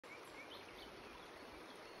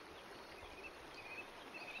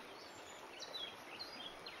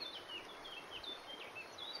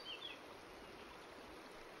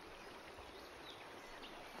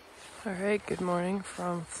Alright, good morning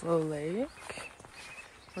from Floe Lake.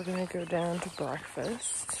 We're gonna go down to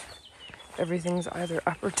breakfast. Everything's either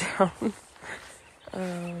up or down.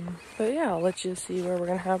 But yeah, I'll let you see where we're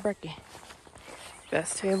gonna have brekkie.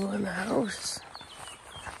 Best table in the house.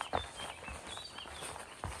 I'm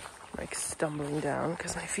like stumbling down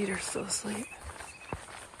because my feet are still asleep.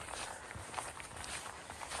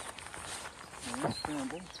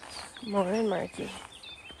 Morning, Marky.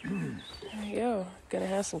 There you go. Gonna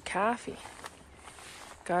have some coffee.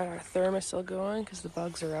 Got our thermos still going because the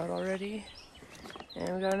bugs are out already.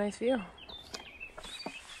 And we got a nice view.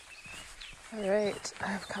 Alright,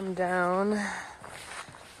 I've come down.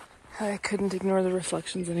 I couldn't ignore the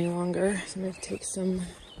reflections any longer. So I'm going to take some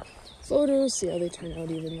photos, see how they turn out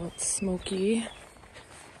even though it's smoky.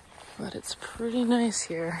 But it's pretty nice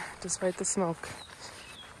here, despite the smoke.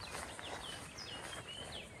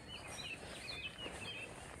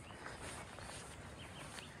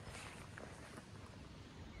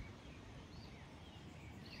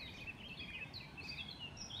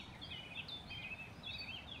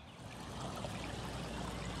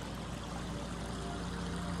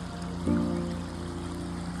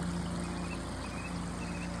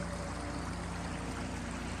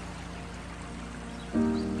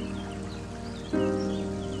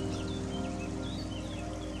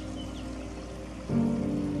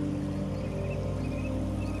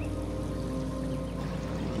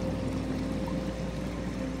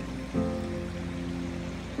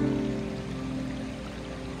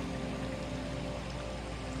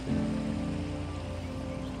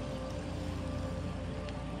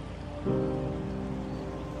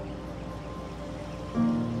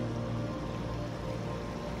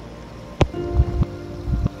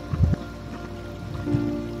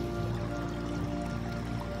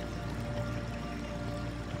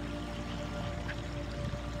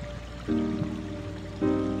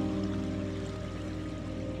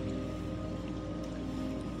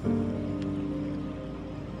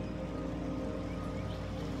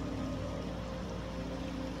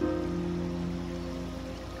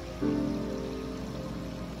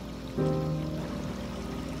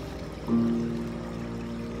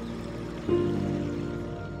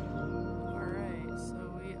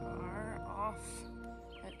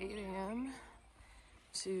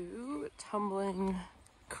 To Tumbling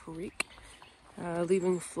Creek,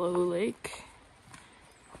 leaving Floe Lake.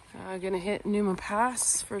 Gonna hit Numa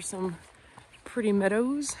Pass for some pretty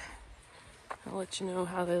meadows. I'll let you know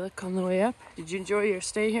how they look on the way up. Did you enjoy your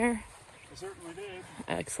stay here? I certainly did.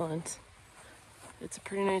 Excellent. It's a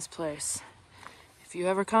pretty nice place. If you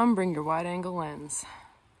ever come, bring your wide angle lens.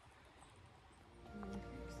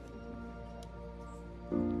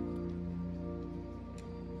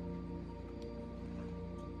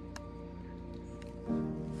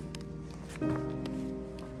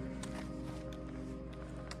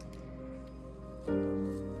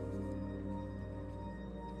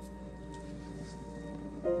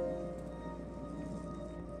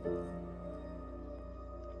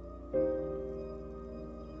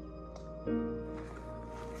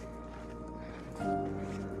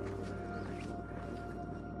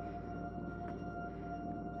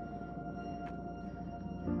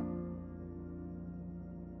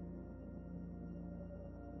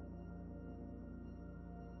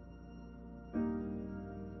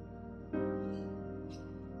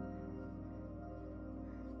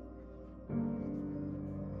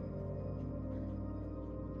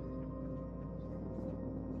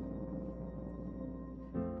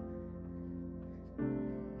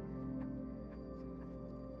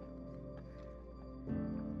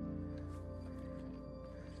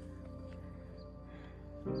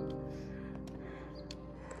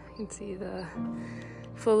 You can see the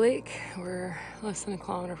Floe Lake. We're less than a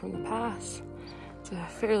kilometer from the pass. It's a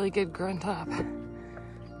fairly good grunt up,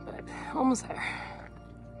 but almost there.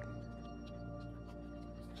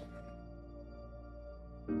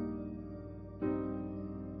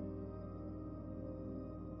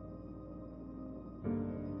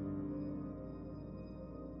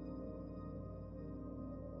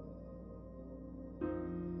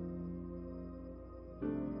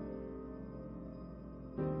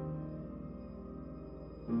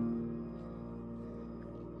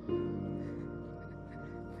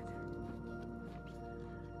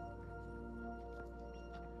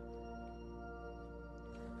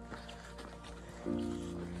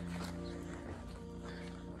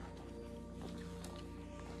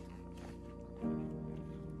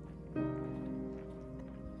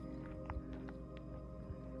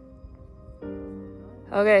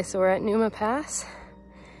 Okay, so we're at Numa Pass.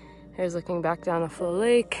 Here's looking back down the Floe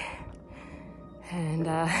Lake. And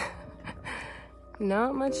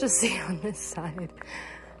Not much to see on this side.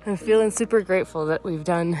 I'm feeling super grateful that we've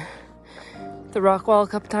done the Rockwall a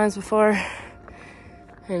couple times before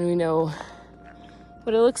and we know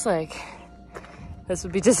what it looks like. This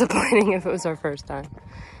would be disappointing if it was our first time.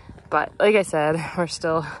 But like I said, we're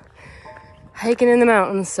still hiking in the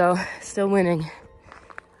mountains, so still winning.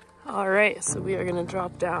 All right, so we are gonna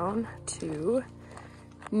drop down to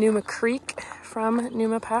Numa Creek from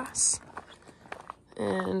Numa Pass.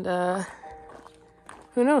 And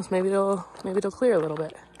who knows, maybe it'll clear a little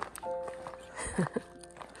bit.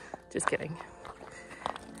 Just kidding.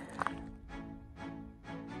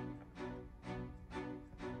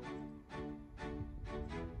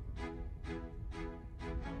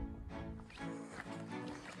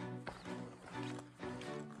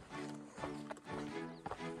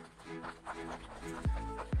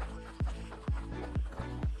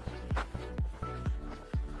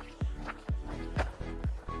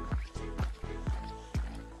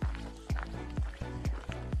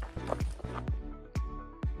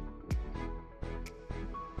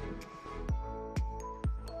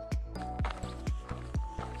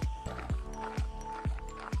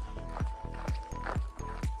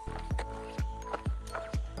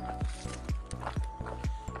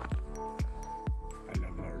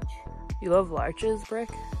 You love larches,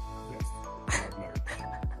 Brick? Yes, I love larch.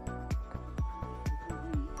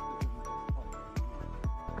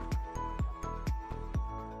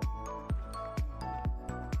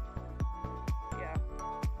 Yeah.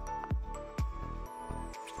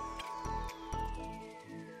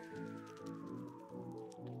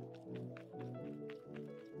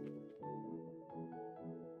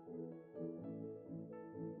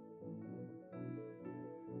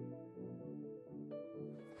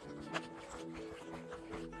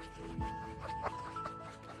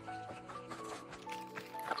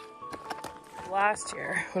 Last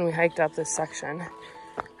year, when we hiked up this section,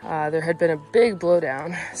 there had been a big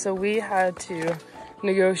blowdown, so we had to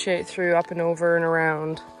negotiate through up and over and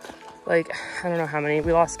around, like, I don't know how many,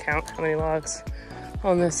 we lost count how many logs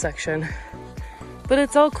on this section, but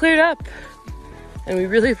it's all cleared up, and we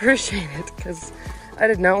really appreciate it, because I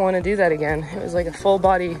did not want to do that again. It was like a full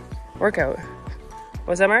body workout.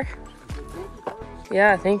 Was that, Mark?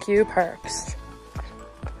 Yeah, thank you, Parks.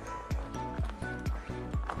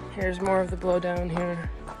 Here's more of the blowdown here.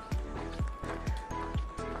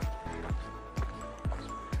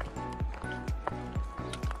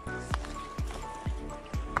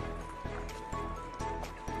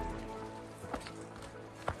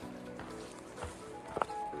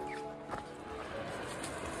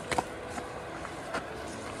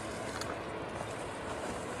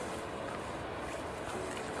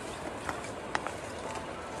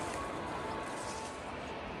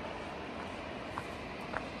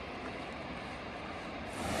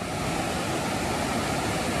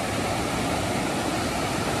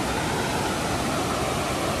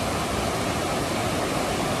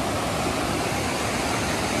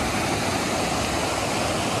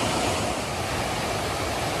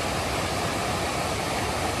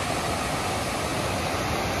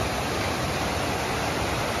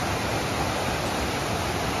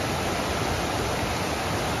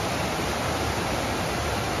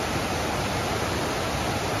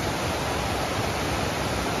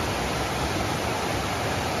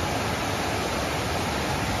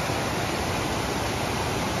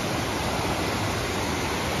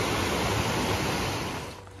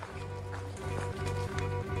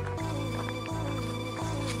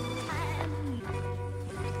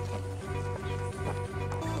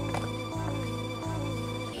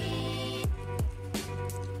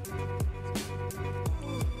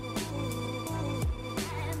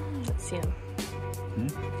 See him.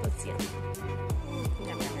 Let's see him.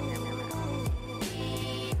 Yum, yum, yum, yum, yum, yum.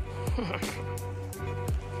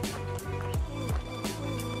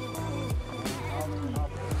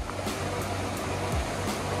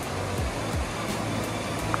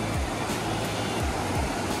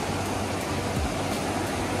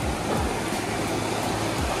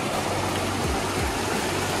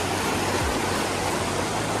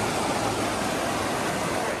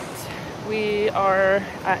 We are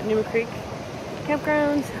at Numa Creek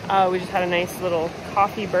campground. We just had a nice little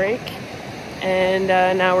coffee break, and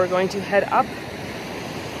now we're going to head up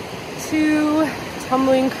to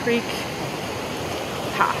Tumbling Creek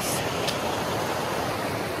Pass.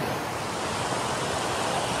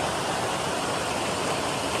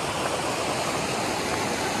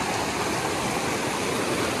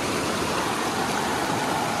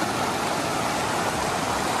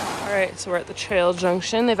 Alright, so we're at the trail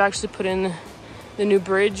junction. They've actually put in the new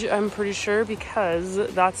bridge, I'm pretty sure, because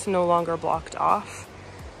that's no longer blocked off.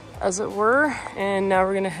 as it were. And now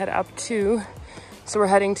we're gonna head up to, so we're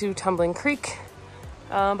heading to Tumbling Creek,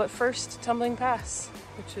 but first Tumbling Pass,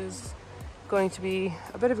 which is going to be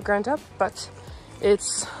a bit of a grind up, but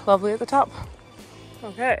it's lovely at the top.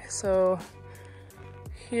 Okay, so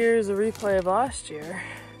here's a replay of last year.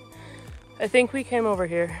 I think we came over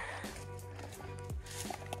here.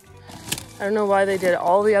 I don't know why they did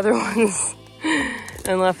all the other ones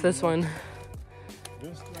and left this one.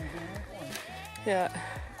 Yeah.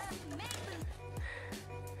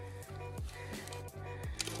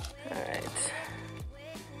 All right,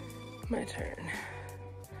 my turn.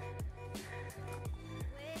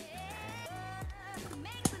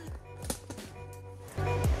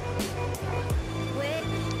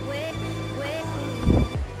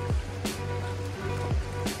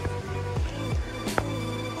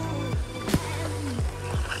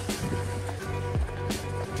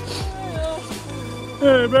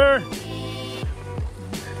 Hey, bear.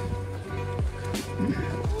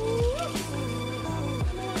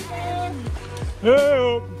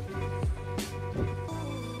 Help.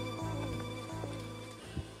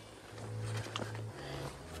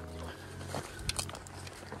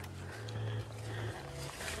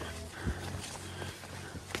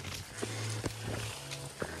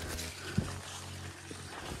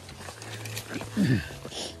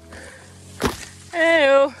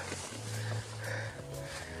 Hey-o.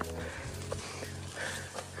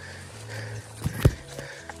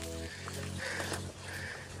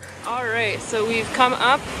 All right, so we've come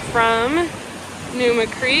up from Numa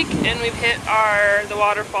Creek and we've hit the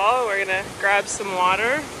waterfall. We're gonna grab some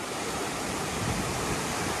water.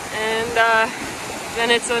 And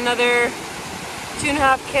then it's another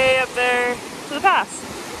 2.5K up there to the pass.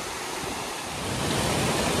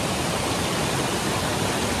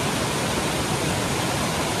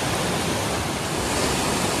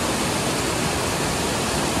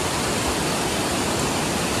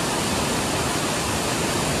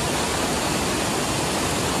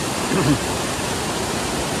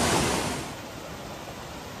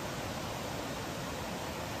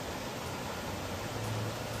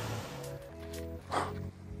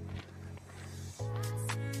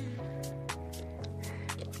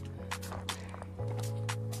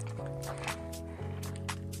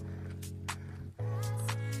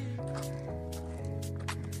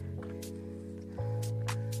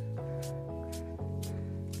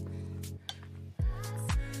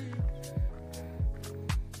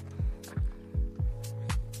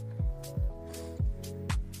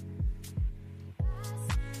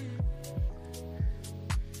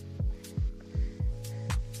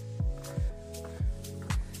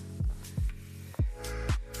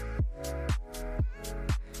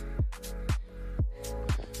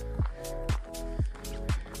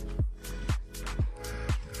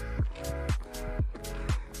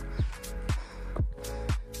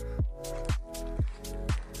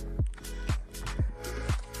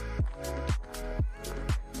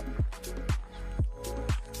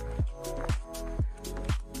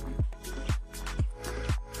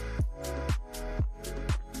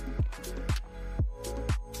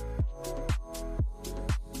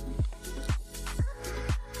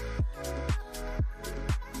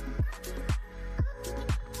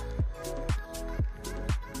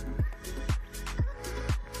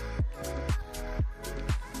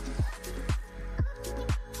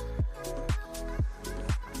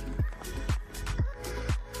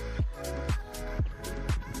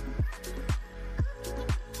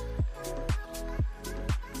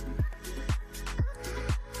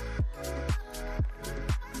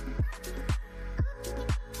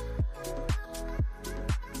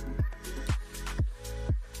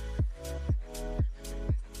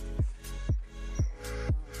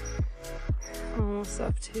 Almost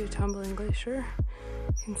up to Tumbling Glacier.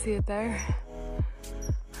 You can see it there.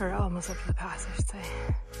 Or almost up to the pass, I should say.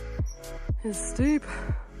 It's steep.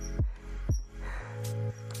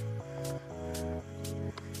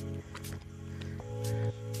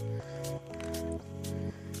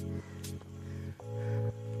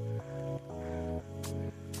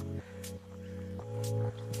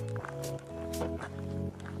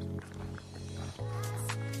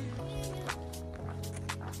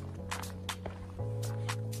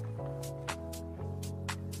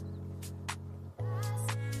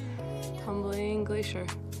 Tumbling Glacier.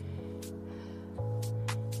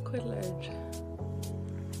 Quite large.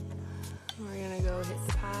 We're gonna go hit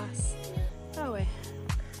the pass that way.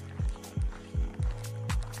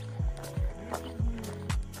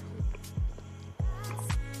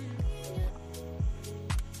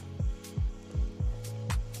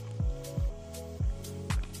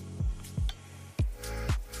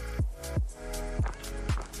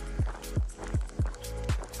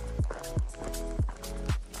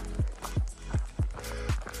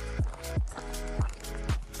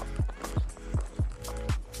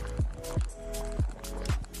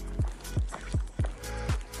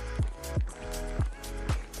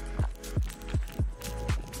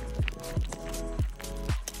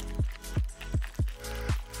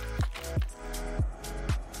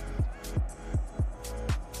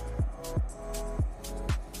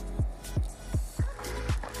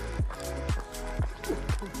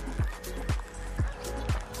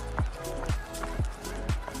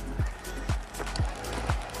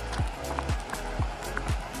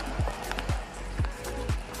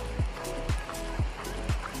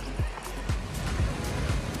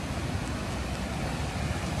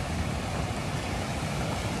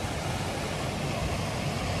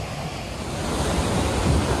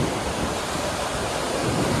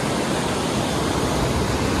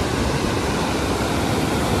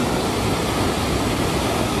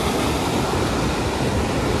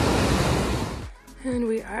 And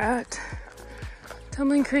we are at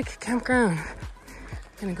Tumbling Creek campground.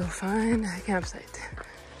 Gonna go find a campsite.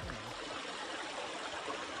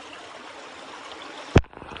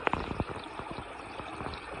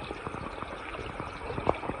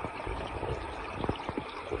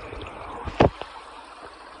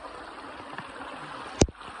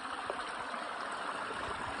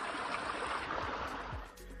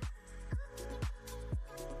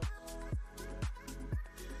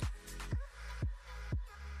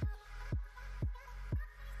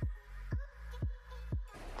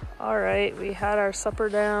 All right, we had our supper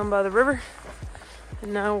down by the river,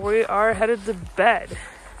 and now we are headed to bed.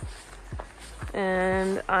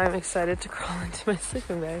 And I'm excited to crawl into my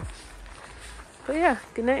sleeping bag. But yeah,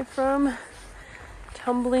 good night from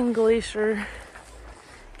Tumbling Glacier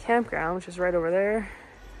campground, which is right over there.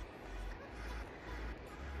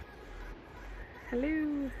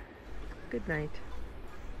 Hello, good night.